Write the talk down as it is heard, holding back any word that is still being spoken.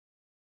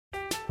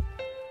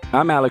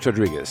I'm Alex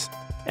Rodriguez.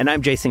 And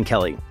I'm Jason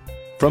Kelly.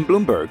 From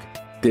Bloomberg,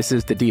 this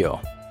is The Deal.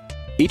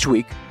 Each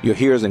week, you'll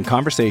hear us in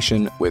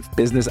conversation with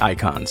business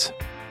icons.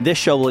 This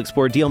show will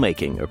explore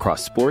deal-making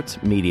across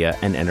sports, media,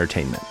 and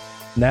entertainment.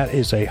 That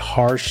is a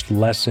harsh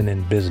lesson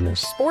in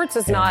business. Sports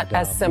is not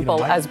as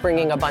simple as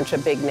bringing a bunch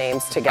of big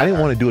names together. I didn't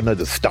want to do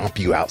another stomp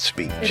you out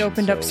speech. It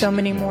opened up so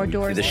many more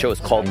doors. The show is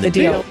called The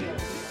Deal.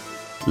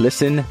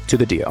 Listen to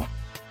The Deal.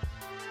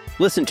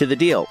 Listen to The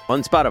Deal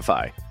on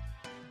Spotify.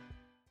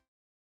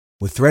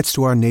 With threats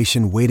to our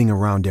nation waiting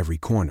around every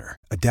corner,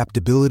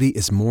 adaptability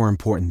is more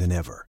important than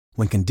ever.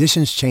 When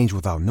conditions change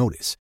without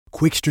notice,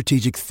 quick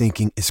strategic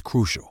thinking is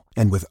crucial.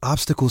 And with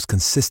obstacles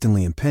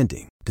consistently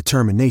impending,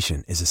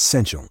 determination is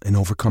essential in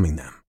overcoming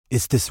them.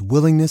 It's this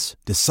willingness,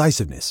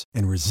 decisiveness,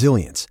 and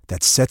resilience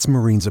that sets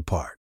Marines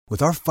apart.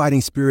 With our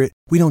fighting spirit,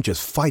 we don't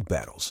just fight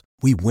battles,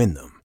 we win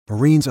them.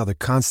 Marines are the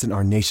constant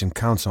our nation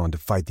counts on to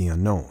fight the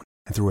unknown.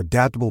 And through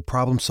adaptable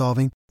problem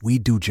solving, we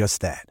do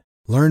just that.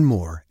 Learn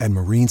more at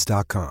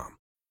marines.com.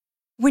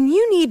 When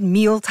you need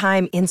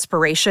mealtime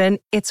inspiration,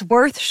 it's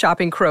worth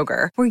shopping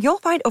Kroger, where you'll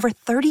find over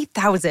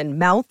 30,000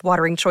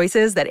 mouth-watering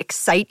choices that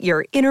excite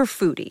your inner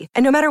foodie.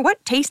 And no matter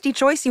what tasty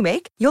choice you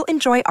make, you'll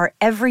enjoy our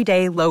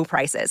everyday low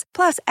prices,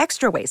 plus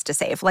extra ways to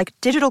save, like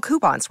digital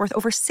coupons worth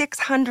over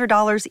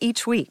 $600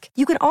 each week.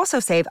 You can also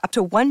save up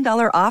to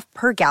 $1 off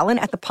per gallon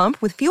at the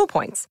pump with fuel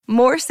points.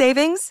 More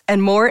savings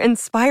and more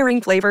inspiring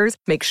flavors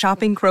make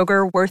shopping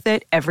Kroger worth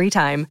it every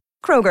time.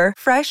 Kroger,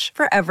 fresh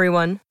for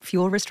everyone.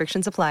 Fuel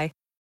restrictions apply.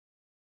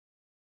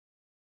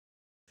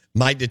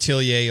 Mike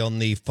Detillier on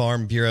the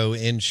Farm Bureau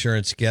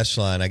Insurance guest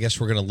line. I guess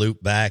we're going to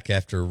loop back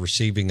after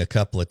receiving a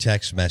couple of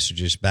text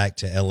messages back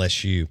to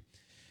LSU.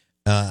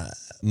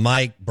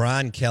 Mike,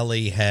 Brian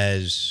Kelly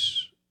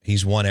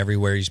he's won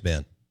everywhere he's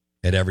been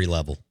at every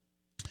level.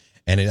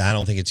 And I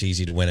don't think it's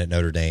easy to win at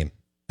Notre Dame.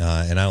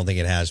 And I don't think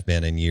it has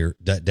been in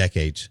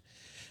decades,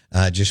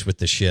 just with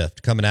the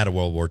shift. Coming out of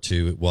World War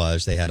II,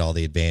 they had all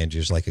the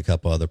advantages like a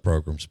couple other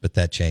programs, but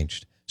that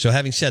changed. So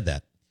having said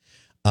that,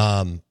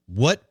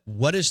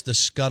 what is the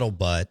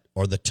scuttlebutt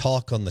or the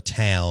talk on the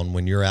town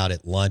when you're out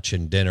at lunch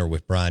and dinner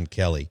with Brian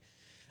Kelly?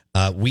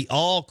 We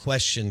all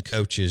question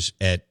coaches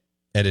at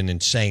an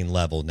insane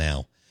level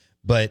now,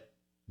 but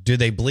do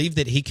they believe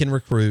that he can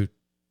recruit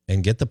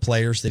and get the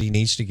players that he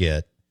needs to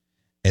get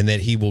and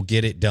that he will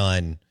get it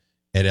done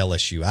at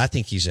LSU? I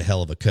think he's a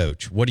hell of a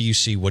coach. What do you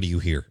see? What do you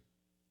hear?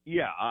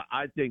 Yeah,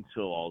 I think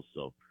so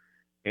also.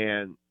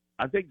 And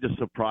I think the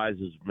surprise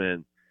has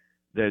been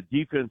that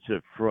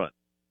defensive front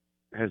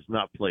has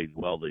not played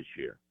well this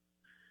year.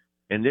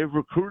 And they've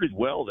recruited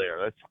well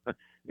there.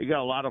 They got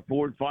a lot of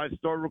 4- and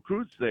 5-star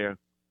recruits there.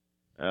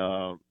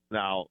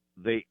 Now,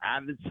 they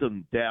added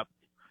some depth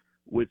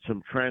with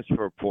some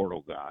transfer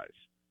portal guys.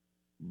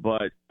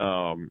 But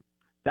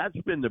that's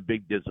been the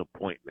big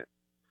disappointment.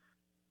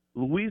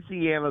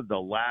 Louisiana, the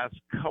last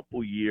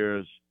couple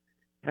years,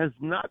 has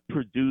not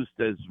produced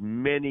as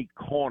many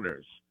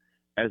corners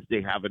as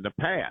they have in the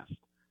past.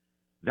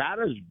 That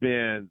has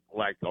been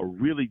like a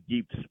really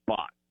deep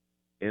spot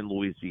in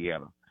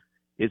Louisiana.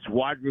 It's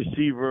wide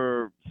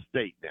receiver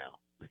state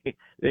now.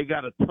 They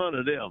got a ton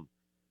of them,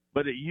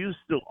 but it used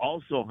to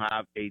also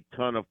have a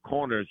ton of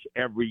corners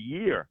every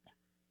year.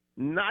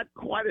 Not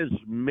quite as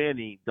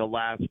many the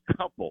last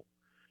couple,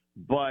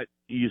 but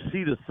you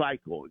see the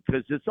cycle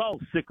because it's all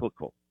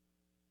cyclical.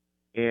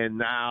 And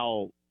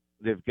now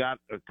they've got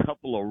a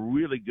couple of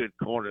really good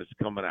corners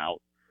coming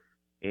out.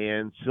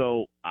 And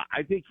so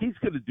I think he's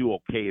going to do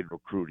okay in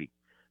recruiting.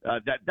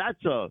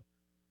 That's a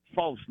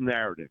false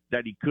narrative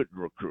that he couldn't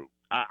recruit.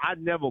 I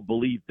never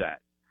believed that.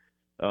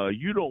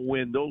 You don't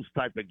win those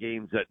type of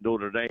games at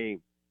Notre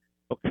Dame,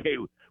 okay,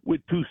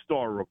 with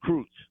 2-star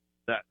recruits.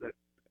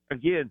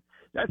 Again,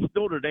 that's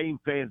Notre Dame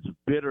fans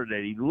bitter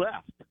that he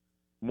left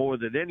more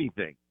than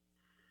anything.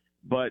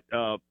 But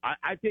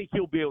I think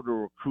he'll be able to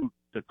recruit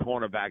the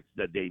cornerbacks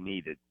that they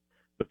needed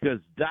because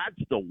that's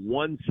the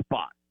one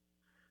spot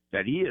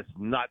that he has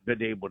not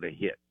been able to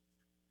hit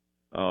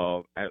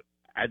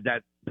at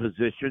that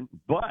position.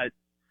 But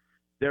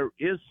there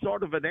is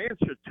sort of an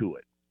answer to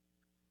it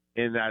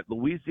in that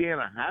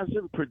Louisiana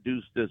hasn't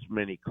produced as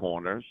many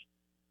corners.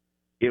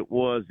 It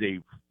was a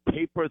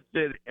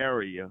paper-thin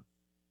area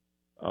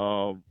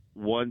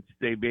once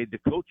they made the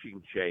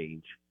coaching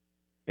change.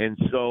 And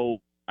so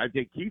I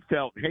think he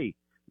felt, hey,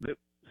 let's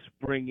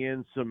bring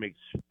in some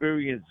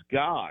experienced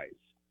guys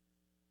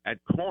at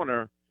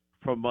corner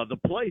from other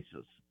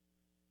places.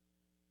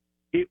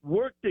 It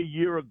worked a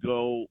year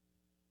ago,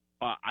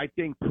 I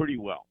think, pretty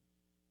well,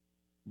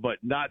 but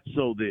not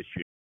so this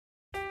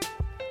year.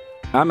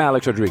 I'm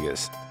Alex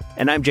Rodriguez.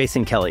 And I'm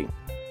Jason Kelly.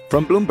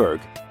 From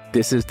Bloomberg,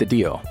 this is The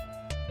Deal.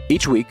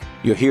 Each week,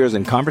 you'll hear us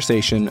in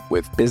conversation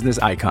with business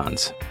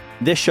icons.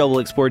 This show will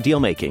explore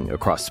deal-making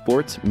across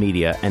sports,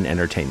 media, and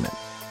entertainment.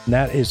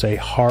 That is a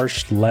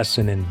harsh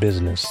lesson in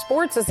business.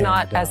 Sports is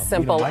not as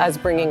simple as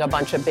bringing a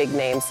bunch of big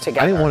names together.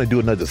 I didn't want to do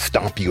another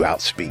stomp you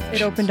out speech.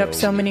 It opened up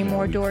so many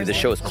more doors. The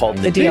show is called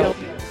The Deal.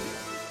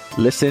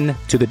 Listen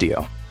to The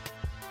Deal.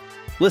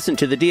 Listen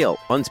to The Deal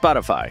on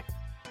Spotify.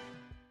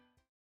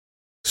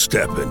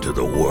 Step into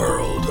the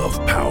world of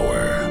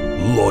power,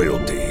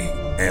 loyalty,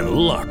 and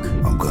luck.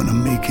 I'm gonna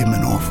make him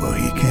an offer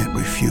he can't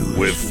refuse.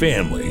 With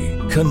family,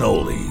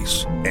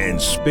 cannolis, and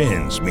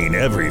spins mean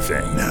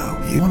everything. Now,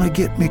 you wanna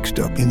get mixed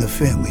up in the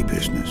family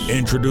business.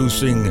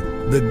 Introducing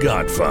The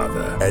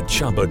Godfather at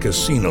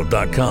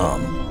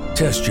ChumbaCasino.com.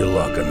 Test your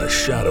luck in the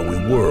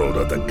shadowy world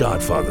of The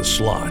Godfather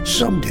slot.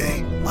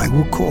 Someday, I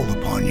will call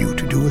upon you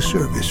to do a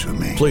service for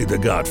me. Play The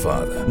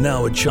Godfather,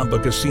 now at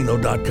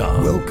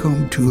ChumbaCasino.com.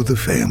 Welcome to the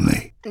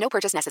family. No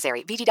purchase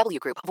necessary. VGW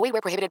Group. Void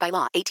where prohibited by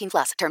law.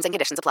 18+. Terms and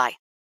conditions apply.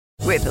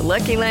 With the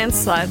Lucky Land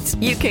Slots,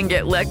 you can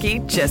get lucky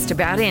just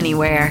about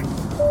anywhere.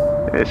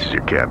 This is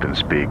your captain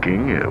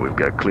speaking. We've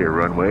got clear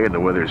runway and the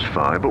weather's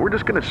fine, but we're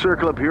just going to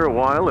circle up here a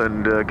while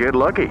and get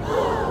lucky.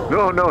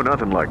 No,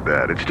 nothing like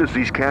that. It's just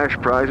these cash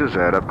prizes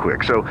add up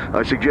quick. So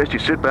I suggest you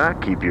sit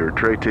back, keep your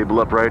tray table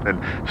upright, and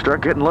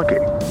start getting lucky.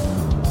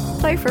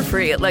 Play for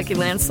free at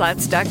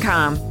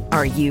LuckyLandSlots.com.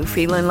 Are you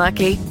feeling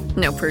lucky?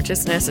 No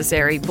purchase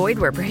necessary. Void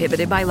where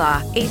prohibited by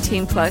law.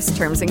 18+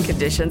 terms and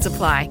conditions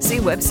apply. See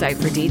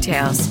website for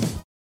details.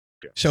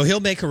 So he'll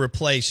make a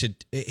replace.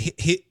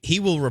 He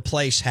will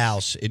replace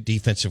House at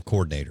defensive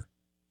coordinator.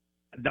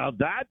 Now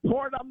that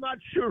part I'm not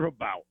sure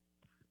about.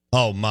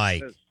 Oh,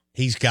 Mike,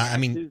 he's got. I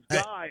mean, his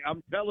guy.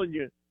 I'm telling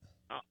you.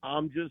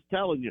 I'm just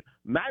telling you.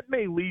 Matt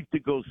may leave to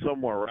go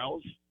somewhere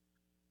else,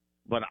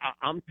 but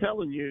I'm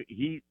telling you,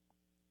 he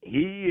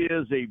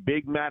is a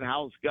big Matt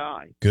House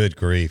guy. Good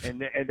grief!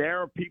 And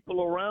there are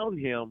people around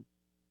him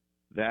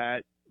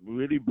that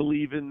really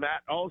believe in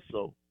Matt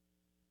also.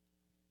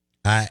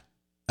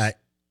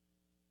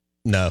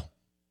 No,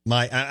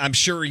 I'm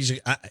sure he's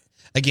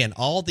again.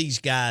 All these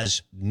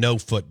guys know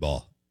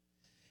football.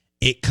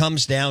 It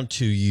comes down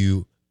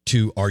to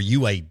are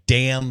you a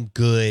damn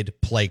good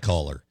play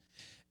caller?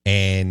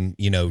 And,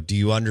 do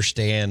you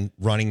understand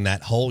running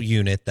that whole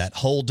unit, that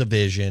whole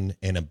division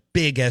in a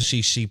big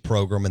SEC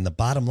program? And the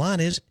bottom line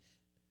is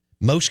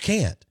most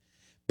can't.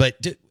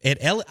 But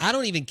I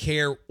don't even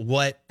care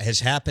what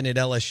has happened at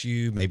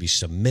LSU, maybe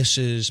some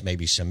misses,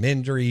 maybe some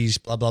injuries,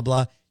 blah, blah,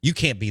 blah. You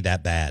can't be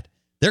that bad.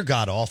 They're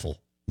god-awful,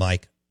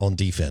 Mike, on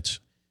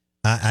defense.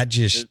 I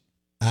get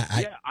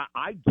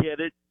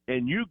it,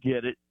 and you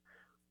get it,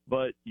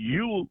 but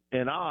you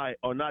and I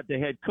are not the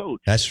head coach.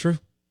 That's true.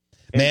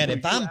 Man,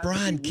 if I'm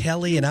Brian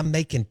Kelly and I'm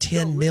making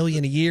 $10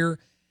 million a year,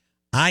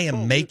 I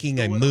am making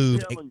a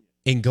move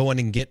and going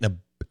and getting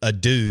a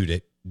dude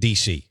at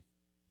DC.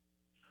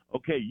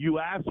 Okay, you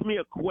asked me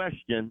a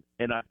question,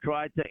 and I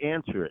tried to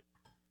answer it,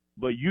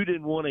 but you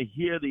didn't want to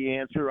hear the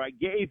answer I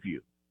gave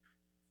you.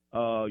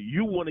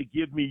 You want to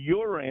give me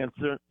your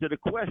answer to the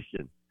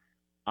question.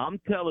 I'm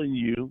telling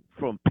you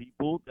from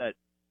people that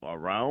are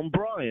around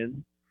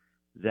Brian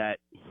that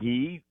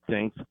he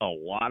thinks a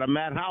lot of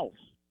Matt House.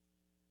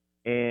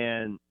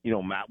 And,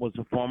 Matt was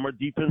a former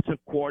defensive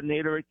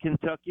coordinator at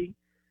Kentucky.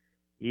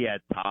 He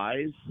had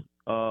ties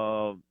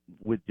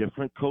with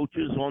different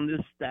coaches on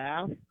this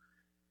staff.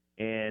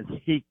 And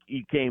he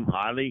came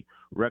highly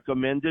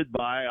recommended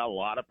by a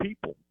lot of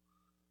people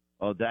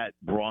that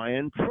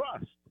Brian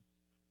trusts.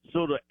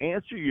 So to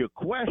answer your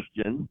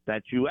question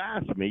that you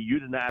asked me, you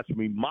didn't ask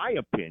me my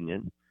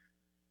opinion.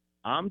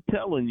 I'm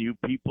telling you,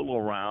 people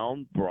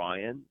around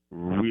Brian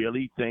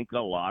really think a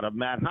lot of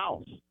Matt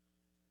House.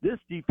 This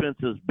defense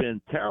has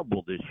been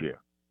terrible this year,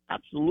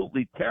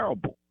 absolutely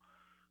terrible.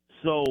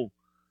 So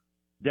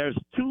there's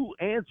two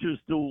answers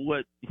to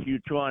what you're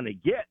trying to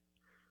get.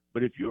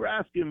 But if you're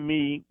asking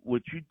me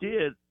what you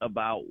did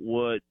about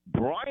what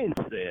Brian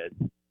said,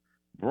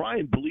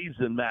 Brian believes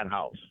in Matt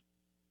House.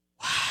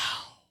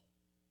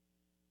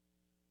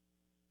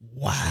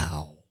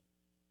 Wow.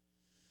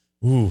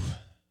 Ooh,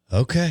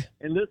 okay.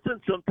 And listen,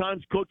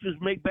 sometimes coaches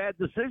make bad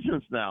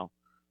decisions now.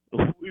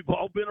 We've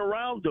all been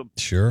around them.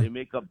 Sure. They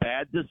make a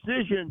bad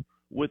decision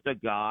with a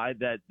guy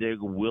that they're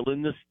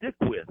willing to stick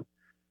with.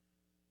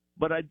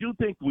 But I do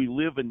think we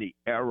live in the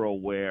era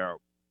where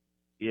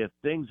if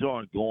things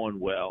aren't going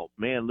well,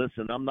 man,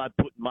 listen, I'm not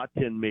putting my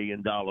 $10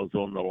 million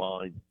on the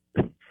line.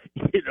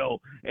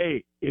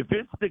 Hey, if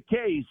it's the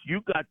case,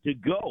 you got to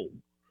go.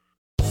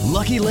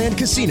 Lucky Land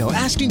Casino,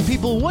 asking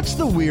people, what's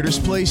the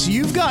weirdest place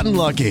you've gotten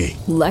lucky?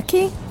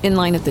 Lucky? In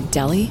line at the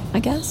deli, I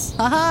guess?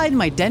 Aha, in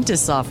my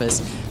dentist's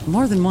office.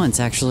 More than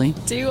once, actually.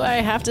 Do I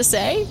have to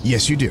say?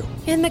 Yes, you do.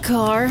 In the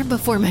car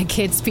before my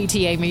kids'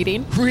 PTA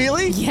meeting.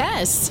 Really?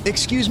 Yes.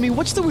 Excuse me,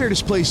 what's the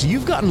weirdest place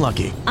you've gotten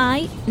lucky?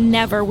 I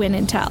never win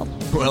and tell.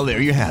 Well, there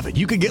you have it.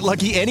 You can get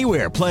lucky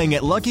anywhere, playing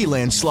at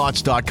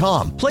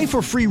LuckyLandSlots.com. Play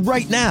for free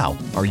right now.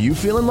 Are you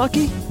feeling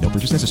lucky? No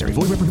purchase necessary.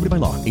 Void where prohibited by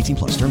law.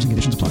 18+. Terms and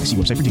conditions apply. See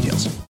website for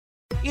details.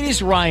 It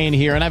is Ryan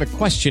here, and I have a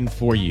question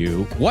for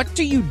you. What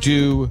do you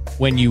do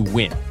when you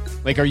win?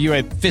 Like, are you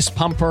a fist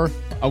pumper?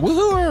 a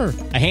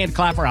woohooer, a hand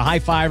clapper, a high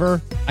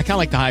fiver. I kind of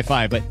like the high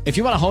five, but if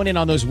you want to hone in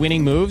on those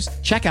winning moves,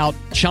 check out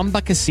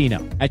Chumba Casino.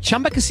 At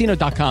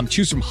ChumbaCasino.com,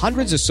 choose from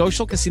hundreds of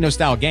social casino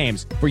style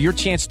games for your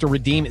chance to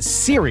redeem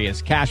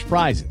serious cash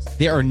prizes.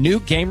 There are new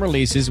game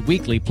releases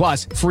weekly,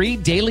 plus free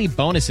daily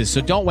bonuses. So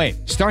don't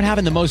wait. Start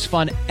having the most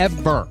fun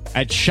ever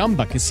at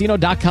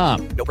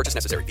ChumbaCasino.com. No purchase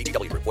necessary.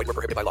 VGW Group. Void where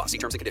prohibited by law. See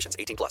terms and conditions.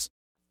 18+.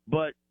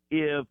 But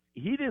if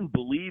he didn't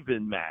believe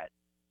in Matt,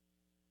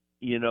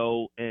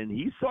 and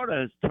he sort of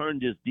has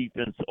turned his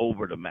defense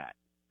over to Matt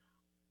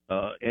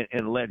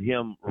and let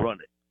him run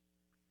it.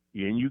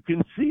 And you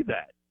can see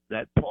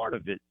that part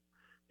of it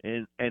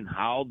and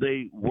how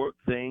they work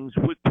things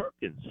with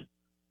Perkins.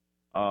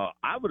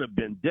 I would have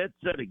been dead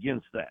set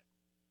against that.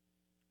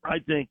 I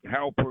think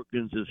Harold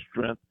Perkins'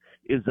 strength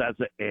is as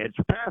an edge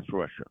pass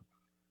rusher.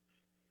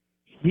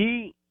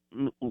 He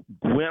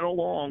went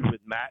along with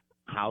Matt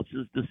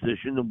House's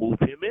decision to move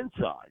him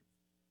inside.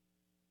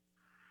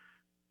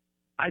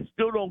 I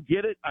still don't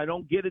get it. I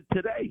don't get it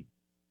today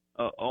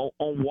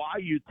on why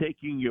you're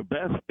taking your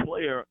best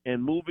player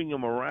and moving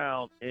him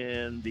around.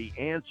 And the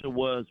answer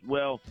was,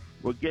 well,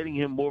 we're getting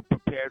him more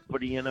prepared for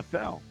the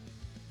NFL.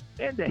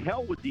 And to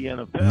hell with the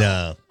NFL.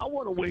 No. I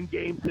want to win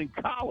games in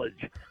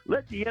college.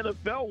 Let the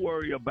NFL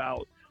worry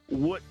about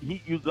what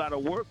you got to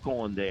work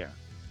on there.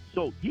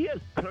 So he has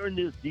turned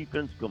his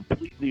defense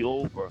completely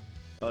over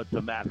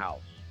to Matt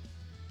House.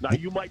 Now,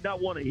 you might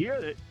not want to hear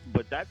it,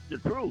 but that's the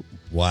truth.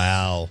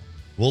 Wow.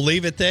 We'll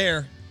leave it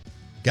there.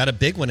 Got a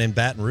big one in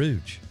Baton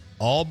Rouge.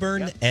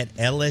 Auburn at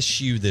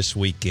LSU this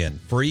weekend.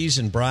 Freeze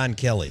and Brian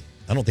Kelly.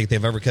 I don't think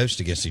they've ever coached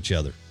against each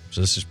other,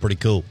 so this is pretty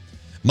cool.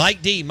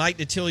 Mike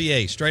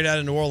Detillier, straight out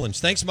of New Orleans.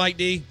 Thanks, Mike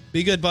D.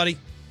 Be good, buddy.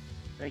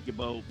 Thank you,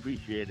 Bo.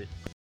 Appreciate it.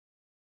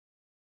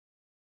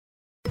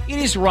 It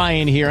is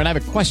Ryan here, and I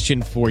have a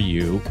question for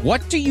you.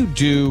 What do you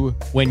do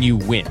when you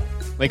win?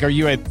 Like, are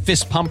you a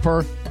fist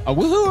pumper, a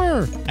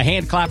woohooer, a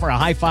hand clapper, a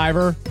high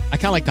fiver? I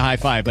kind of like the high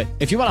five, but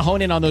if you want to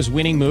hone in on those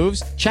winning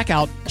moves, check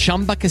out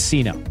Chumba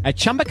Casino. At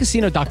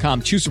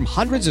ChumbaCasino.com, choose from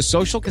hundreds of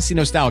social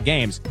casino style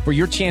games for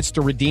your chance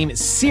to redeem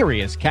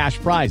serious cash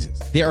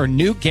prizes. There are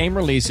new game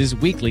releases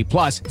weekly,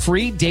 plus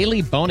free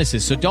daily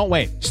bonuses. So don't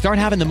wait. Start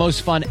having the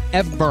most fun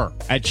ever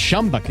at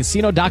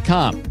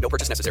ChumbaCasino.com. No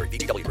purchase necessary.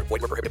 VGW Group.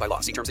 Void where prohibited by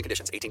law. See terms and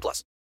conditions.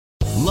 18+.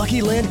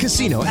 Lucky Land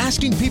Casino,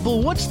 asking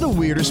people, what's the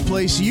weirdest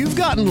place you've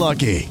gotten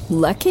lucky?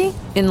 Lucky?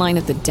 In line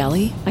at the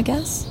deli, I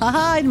guess?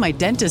 Aha, in my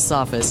dentist's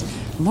office.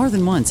 More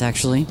than once,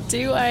 actually.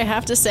 Do I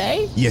have to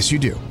say? Yes, you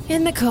do.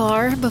 In the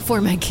car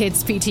before my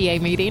kids'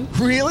 PTA meeting.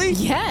 Really?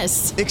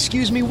 Yes.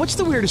 Excuse me, what's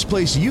the weirdest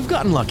place you've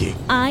gotten lucky?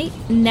 I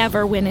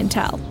never win and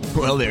tell.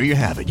 Well, there you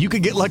have it. You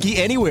can get lucky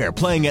anywhere,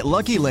 playing at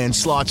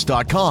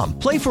LuckyLandSlots.com.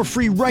 Play for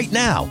free right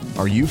now.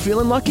 Are you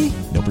feeling lucky?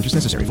 No purchase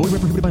necessary. Void where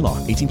prohibited by law.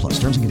 18+.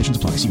 Terms and conditions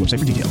apply. See website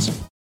for details.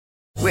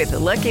 With the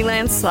Lucky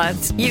Land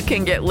Slots, you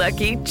can get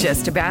lucky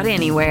just about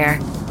anywhere.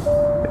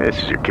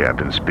 This is your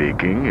captain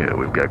speaking.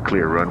 We've got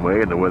clear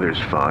runway and the weather's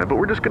fine, but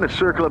we're just going to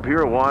circle up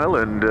here a while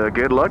and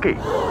get lucky.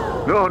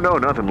 No,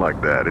 nothing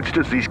like that. It's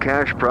just these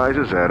cash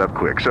prizes add up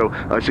quick. So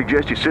I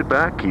suggest you sit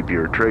back, keep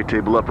your tray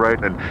table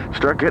upright, and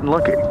start getting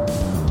lucky.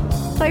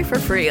 Play for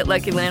free at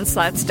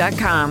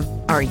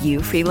LuckyLandSlots.com. Are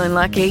you feeling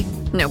lucky?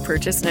 No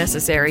purchase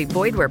necessary.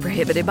 Void where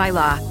prohibited by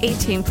law.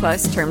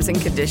 18+ terms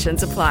and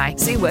conditions apply.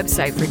 See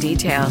website for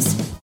details.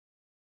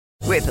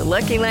 With the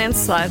Lucky Land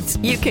Slots,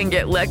 you can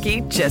get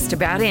lucky just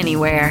about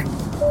anywhere.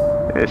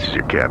 This is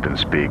your captain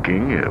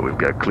speaking. We've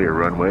got clear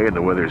runway and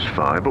the weather's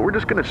fine, but we're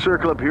just going to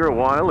circle up here a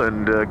while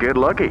and get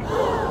lucky.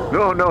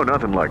 No,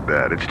 nothing like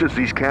that. It's just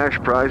these cash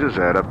prizes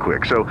add up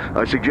quick. So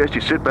I suggest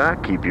you sit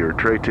back, keep your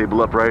tray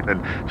table upright,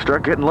 and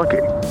start getting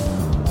lucky.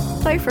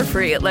 Play for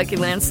free at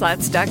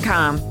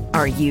LuckyLandSlots.com.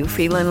 Are you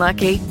feeling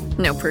lucky?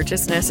 No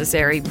purchase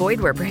necessary.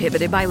 Void where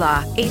prohibited by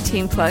law.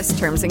 18+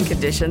 terms and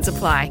conditions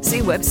apply. See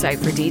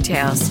website for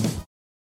details.